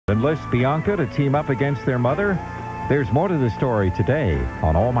enlists Bianca to team up against their mother? There's more to the story today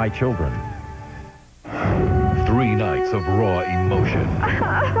on All My Children. 3 nights of raw emotion.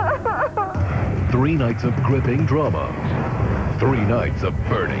 3 nights of gripping drama. 3 nights of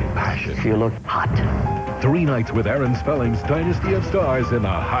burning passion. You look hot. 3 nights with Aaron Spelling's Dynasty of Stars in the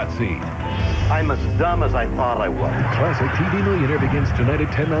hot seat. I'm as dumb as I thought I was. Classic TV Millionaire begins tonight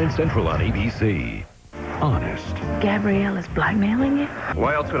at 10/9 Central on ABC. Honest. Gabrielle is blackmailing you?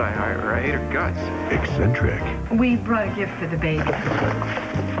 Why else would I hire her? I hate her guts. Eccentric. We brought a gift for the baby.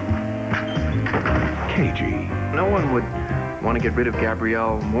 Cagey. No one would want to get rid of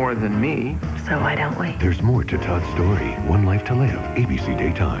Gabrielle more than me. So why don't we? There's more to Todd's story. One Life to Live, ABC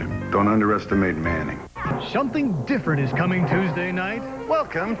Daytime. Don't underestimate Manning. Something different is coming Tuesday night.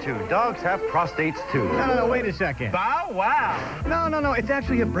 Welcome to Dogs Have Prostates Too. No, wait a second. Bow wow. No, it's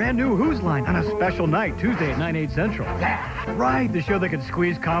actually a brand new Who's Line on a special night, Tuesday at 9/8 Central. Right, the show that can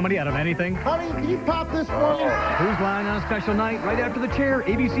squeeze comedy out of anything. Honey, can you pop this for me? Who's Line on a special night, right after The Chair,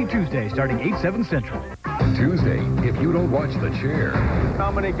 ABC Tuesday, starting 8/7 Central. Tuesday, if you don't watch The Chair.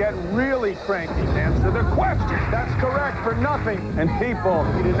 Comedy get really cranky. Answer the question. That's correct for nothing. And people,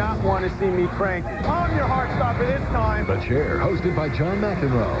 you do not want to see me cranky. Calm your heart stopper this time. The Chair, hosted by John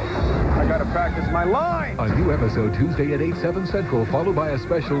McEnroe. I gotta practice my line. A new episode Tuesday at 8/7 Central, followed by a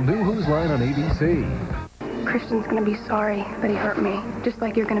special new Who's Line on ABC. Christian's gonna be sorry that he hurt me, just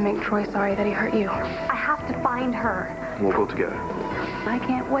like you're gonna make Troy sorry that he hurt you. I have to find her. We'll go together. I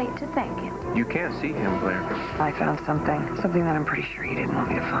can't wait to thank him. You can't see him, Blair. I found something that I'm pretty sure he didn't want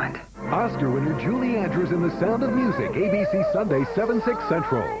me to find. Oscar winner Julie Andrews in The Sound of Music, ABC Sunday, 7/6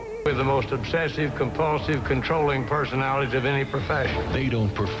 Central. With the most obsessive, compulsive, controlling personalities of any profession. They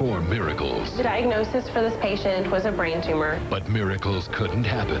don't perform miracles. The diagnosis for this patient was a brain tumor. But miracles couldn't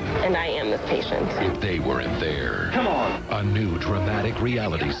happen. And I am this patient. If they weren't there. Come on. A new dramatic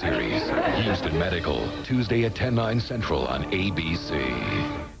reality series. Houston Medical, Tuesday at 10/9 Central on ABC.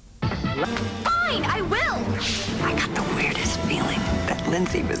 Fine, I will. I got the weirdest feeling that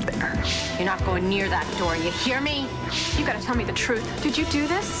Lindsay was there. You're not going near that door, you hear me? You gotta tell me the truth. Did you do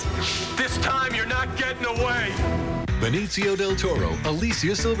this? This time you're not getting away. Benicio del Toro,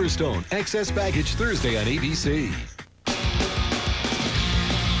 Alicia Silverstone, Excess Baggage Thursday on ABC.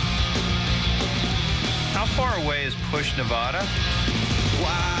 How far away is Push, Nevada?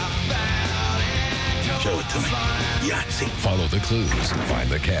 Show it to me. Yahtzee. Follow the clues. Find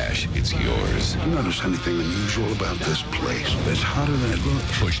the cash. It's yours. You notice anything unusual about this place? It's hotter than it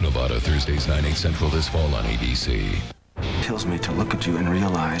looks. Push Nevada, Thursdays 9/8 Central this fall on ABC. Tells me to look at you and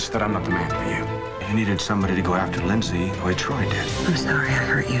realize that I'm not the man for you. You needed somebody to go after Lindsay the way Troy did. I'm sorry I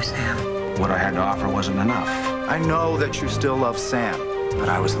hurt you, Sam. What I had to offer wasn't enough. I know that you still love Sam. But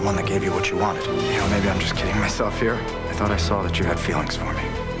I was the one that gave you what you wanted. You know, maybe I'm just kidding myself here. I thought I saw that you had feelings for me.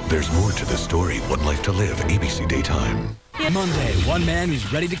 There's more to the story. One Life to Live, ABC Daytime. Monday, one man who's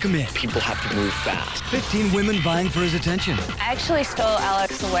ready to commit. People have to move fast. 15 women vying for his attention. I actually stole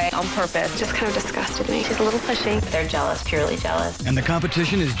Alex away on purpose. Just kind of disgusted me. She's a little pushy. They're jealous, purely jealous. And the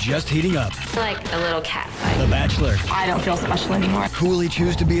competition is just heating up. Like a little cat fight. The Bachelor. I don't feel special anymore. Who will he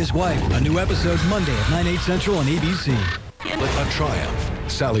choose to be his wife? A new episode Monday at 9/8 Central on ABC. A triumph.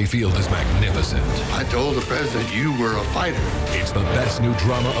 Sally Field is magnificent. I told the president you were a fighter. It's the best new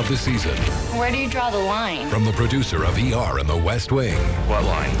drama of the season. Where do you draw the line? From the producer of ER and The West Wing. What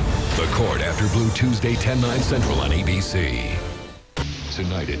line? The Court After Blue, Tuesday, 10/9 Central on ABC.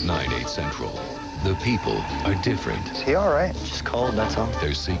 Tonight at 9/8 Central. The people are different. Is he all right? Just cold, that's all.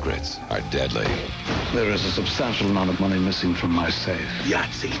 Their secrets are deadly. There is a substantial amount of money missing from my safe.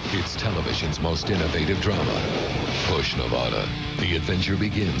 Yahtzee. It's television's most innovative drama. Push Nevada. The adventure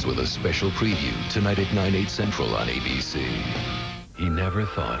begins with a special preview tonight at 9/8 Central on ABC. He never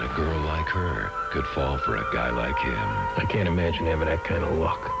thought a girl like her could fall for a guy like him. I can't imagine having that kind of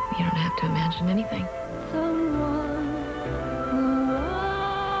luck. You don't have to imagine anything.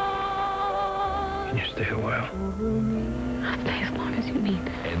 Can you stay a while? I'll stay as long as you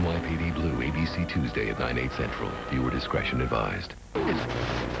need. NYPD Blue, ABC Tuesday at 9/8 Central. Viewer discretion advised.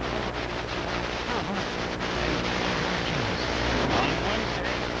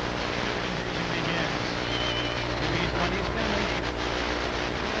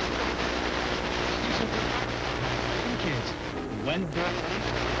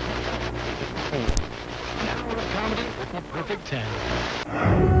 Perfect 10.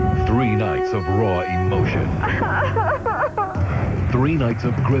 3 nights of raw emotion. 3 nights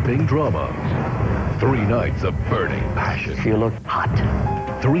of gripping drama. 3 nights of burning passion. You look hot.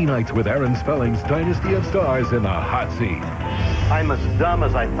 3 nights with Aaron Spelling's Dynasty of Stars in the hot seat. I'm as dumb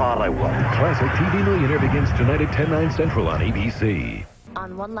as I thought I was. Classic TV Millionaire begins tonight at 10/9 Central on ABC.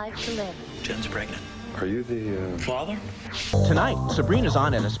 on One Life to Live. Jen's pregnant. Are you the father? Tonight, Sabrina's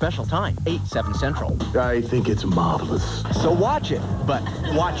on at a special time, 8, 7 Central. I think it's marvelous. So watch it, but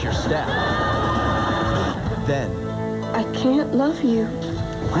watch your step. Then, I can't love you.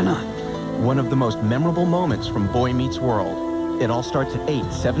 why not? One of the most memorable moments from Boy Meets World. It all starts at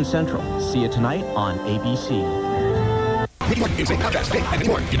 8, 7 Central. See it tonight on ABC.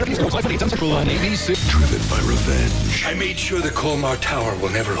 Central on ABC. Driven by revenge. I made sure the Colmar Tower will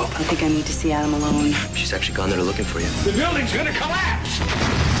never open. I think I need to see Adam alone. She's actually gone there looking for you. The building's gonna collapse!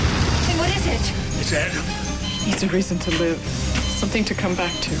 Hey, what is it? It's Adam. It's a reason to live. Something to come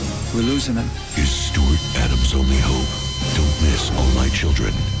back to. We're losing him. Is Stuart Adams' only hope? Don't miss All My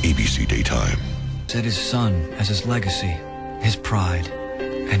Children, ABC Daytime. Said his son as his legacy, his pride,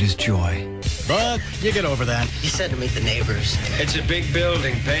 and his joy. But you get over that. He said to meet the neighbors. It's a big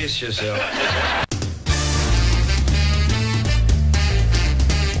building. Pace yourself.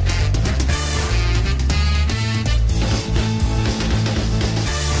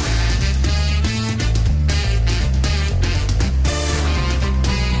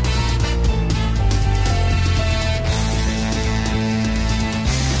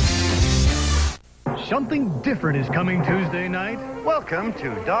 Something different is coming Tuesday night. Welcome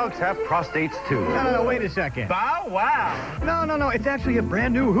to Dogs Have Prostates Too. No, wait a second. Bow wow. No, it's actually a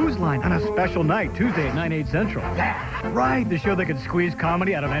brand new Who's Line on a special night, Tuesday at 9, 8 Central. Right, the show that can squeeze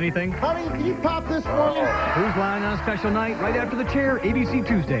comedy out of anything. Honey, can you pop this for me? Who's Line on a special night, right after The Chair, ABC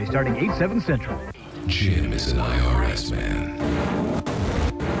Tuesday, starting 8, 7 Central. Jim is an IRS man.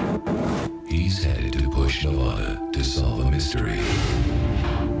 He's headed to Push, Nevada to solve a mystery.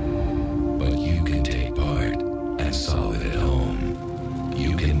 But you can take part and solve it at home.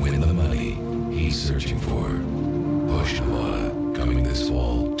 You can win the money he's searching for. Push, Nevada, coming this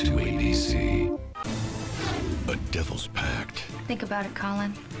fall to ABC. A Devil's Pact. Think about it,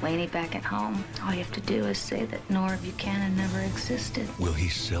 Colin. Laney back at home. All you have to do is say that Nora Buchanan never existed. Will he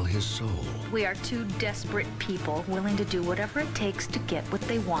sell his soul? We are two desperate people willing to do whatever it takes to get what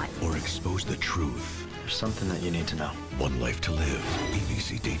they want. Or expose the truth? There's something that you need to know. One Life to Live,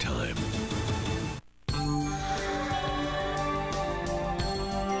 ABC Daytime.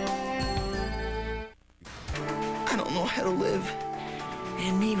 I don't know how to live.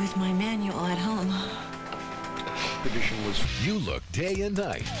 And me with my manual at home. You look day and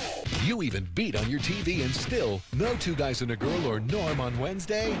night. You even beat on your TV and still no Two Guys and a Girl or Norm on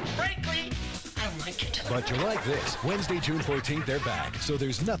Wednesday? Frankly, I like it. But you like this. Wednesday, June 14th, they're back, so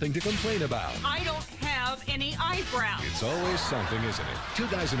there's nothing to complain about. I don't have any eyebrows. It's always something, isn't it? Two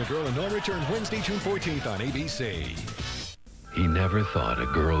Guys and a Girl and Norm return Wednesday, June 14th on ABC. He never thought a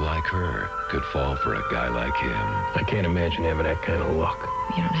girl like her could fall for a guy like him. I can't imagine having that kind of luck.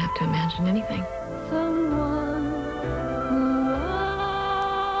 You don't have to imagine anything.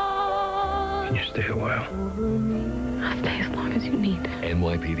 Can you stay a while? I'll stay as long as you need.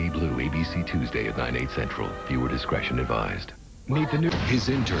 NYPD Blue, ABC Tuesday at 9, 8 Central. Viewer discretion advised. Meet the new... His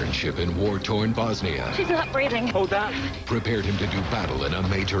internship in war-torn Bosnia She's not breathing. Hold on. prepared him to do battle in a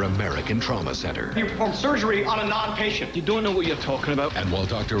major American trauma center. You performed surgery on a non-patient. You don't know what you're talking about. And while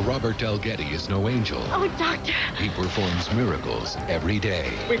Dr. Robert Delgetti is no angel, Oh, doctor. he performs miracles every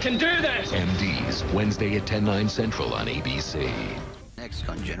day. We can do this. MDs, Wednesday at 10, 9 Central on ABC. Next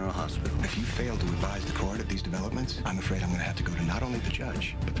on General Hospital. If you fail to advise the court of these developments, I'm afraid I'm going to have to go to not only the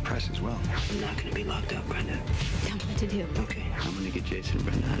judge, but the press as well. I'm not going to be locked up, Brenda. Tell me what to do. Okay, I'm going to get Jason and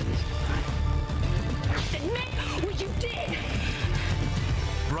Brenda out of this. Admit what you did.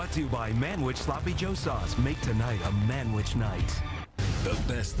 Brought to you by Manwich Sloppy Joe Sauce. Make tonight a Manwich night. The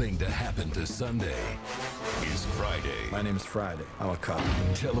best thing to happen to Sunday is Friday. My name's Friday. I'm a cop.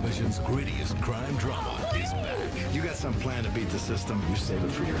 Television's grittiest crime drama is back. You got some plan to beat the system. You save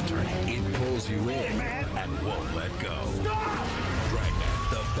it for your attorney. It pulls you in and won't let go. Dragnet,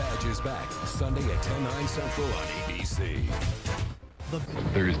 The Badge is back. Sunday at 10, 9 Central on ABC.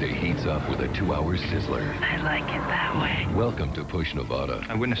 Thursday heats up with a 2-hour sizzler. I like it that way. Welcome to Push, Nevada.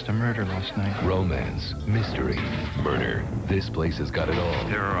 I witnessed a murder last night. Romance, mystery, murder. This place has got it all.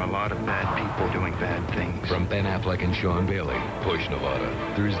 There are a lot of bad people doing bad things. From Ben Affleck and Sean Bailey, Push,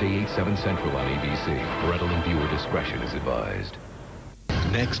 Nevada. Thursday, 8, 7 Central on ABC. Parental and viewer discretion is advised.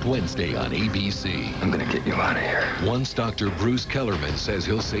 Next Wednesday on ABC. I'm going to get you out of here. Once Dr. Bruce Kellerman says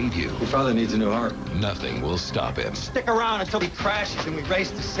he'll save you, Your father needs a new heart. nothing will stop him. Stick around until he crashes and we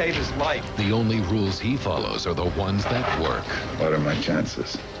race to save his life. The only rules he follows are the ones that work. What are my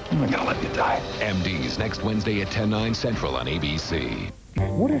chances? I'm not going to let you die. MDs next Wednesday at 10, 9 Central on ABC.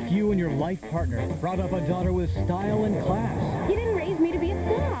 What if you and your life partner brought up a daughter with style and class? You didn't raise me to be a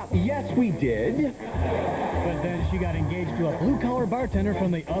snob. Yes, we did. But But then she got engaged to a blue-collar bartender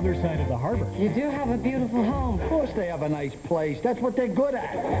from the other side of the harbor. You do have a beautiful home. Of course they have a nice place. That's what they're good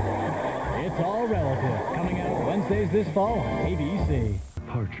at. It's All Relative, coming out Wednesdays this fall on ABC.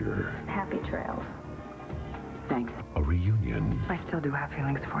 Departure. Happy trails. Thanks. A reunion. I still do have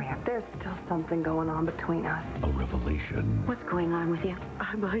feelings for you. There's still something going on between us. A revelation. What's going on with you?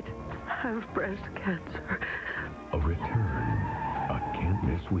 I might have breast cancer. A return. A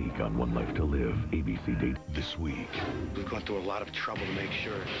can't-miss week on One Life to Live. ABC date this week. We've gone through a lot of trouble to make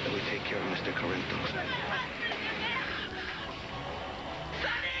sure that we take care of Mr. Corinthos.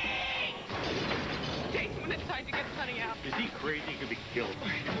 Jason went inside to get Sonny out. Is he crazy? He could be killed.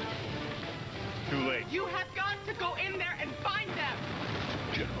 Too late. You have got to go in there and find them.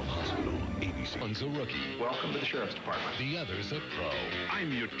 General Hospital, ABC. One's a rookie. Welcome to the Sheriff's Department. The other's a pro.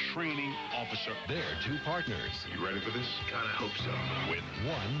 I'm your training officer. They're two partners. You ready for this? Kinda hope so. With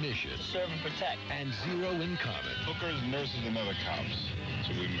one mission. Serve and protect. And zero in common. Hookers, nurses, and other cops.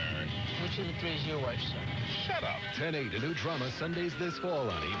 So we married. Which of the three is your wife, sir? Shut up. 10/8, a new drama Sundays this fall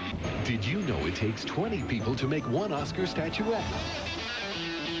on ABC. Did you know it takes 20 people to make one Oscar statuette?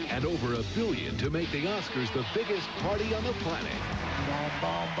 And over $1 billion to make the Oscars the biggest party on the planet.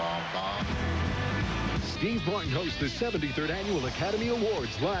 Steve Martin hosts the 73rd Annual Academy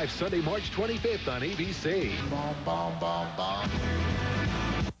Awards live Sunday, March 25th on ABC.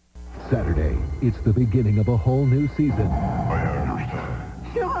 Saturday, it's the beginning of a whole new season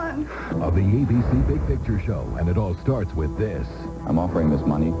Sean! of the ABC Big Picture Show, and it all starts with this. I'm offering this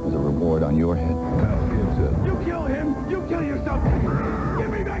money as a reward on your head. Kyle Gibson. You kill him! You kill yourself!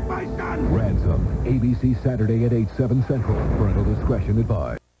 Give me back my son! Ransom. ABC Saturday at 8, 7 Central. Parental discretion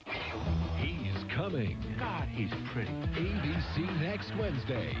advised. He's coming. God, he's pretty. ABC next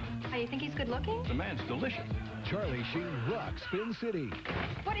Wednesday. How, you think he's good looking? The man's delicious. Charlie Sheen rocks Spin City.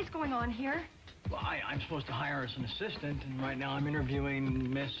 What is going on here? Well, I'm supposed to hire us an assistant, and right now I'm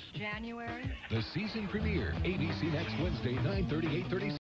interviewing Miss... January? The season premiere, ABC next Wednesday, 9:30, 8:30.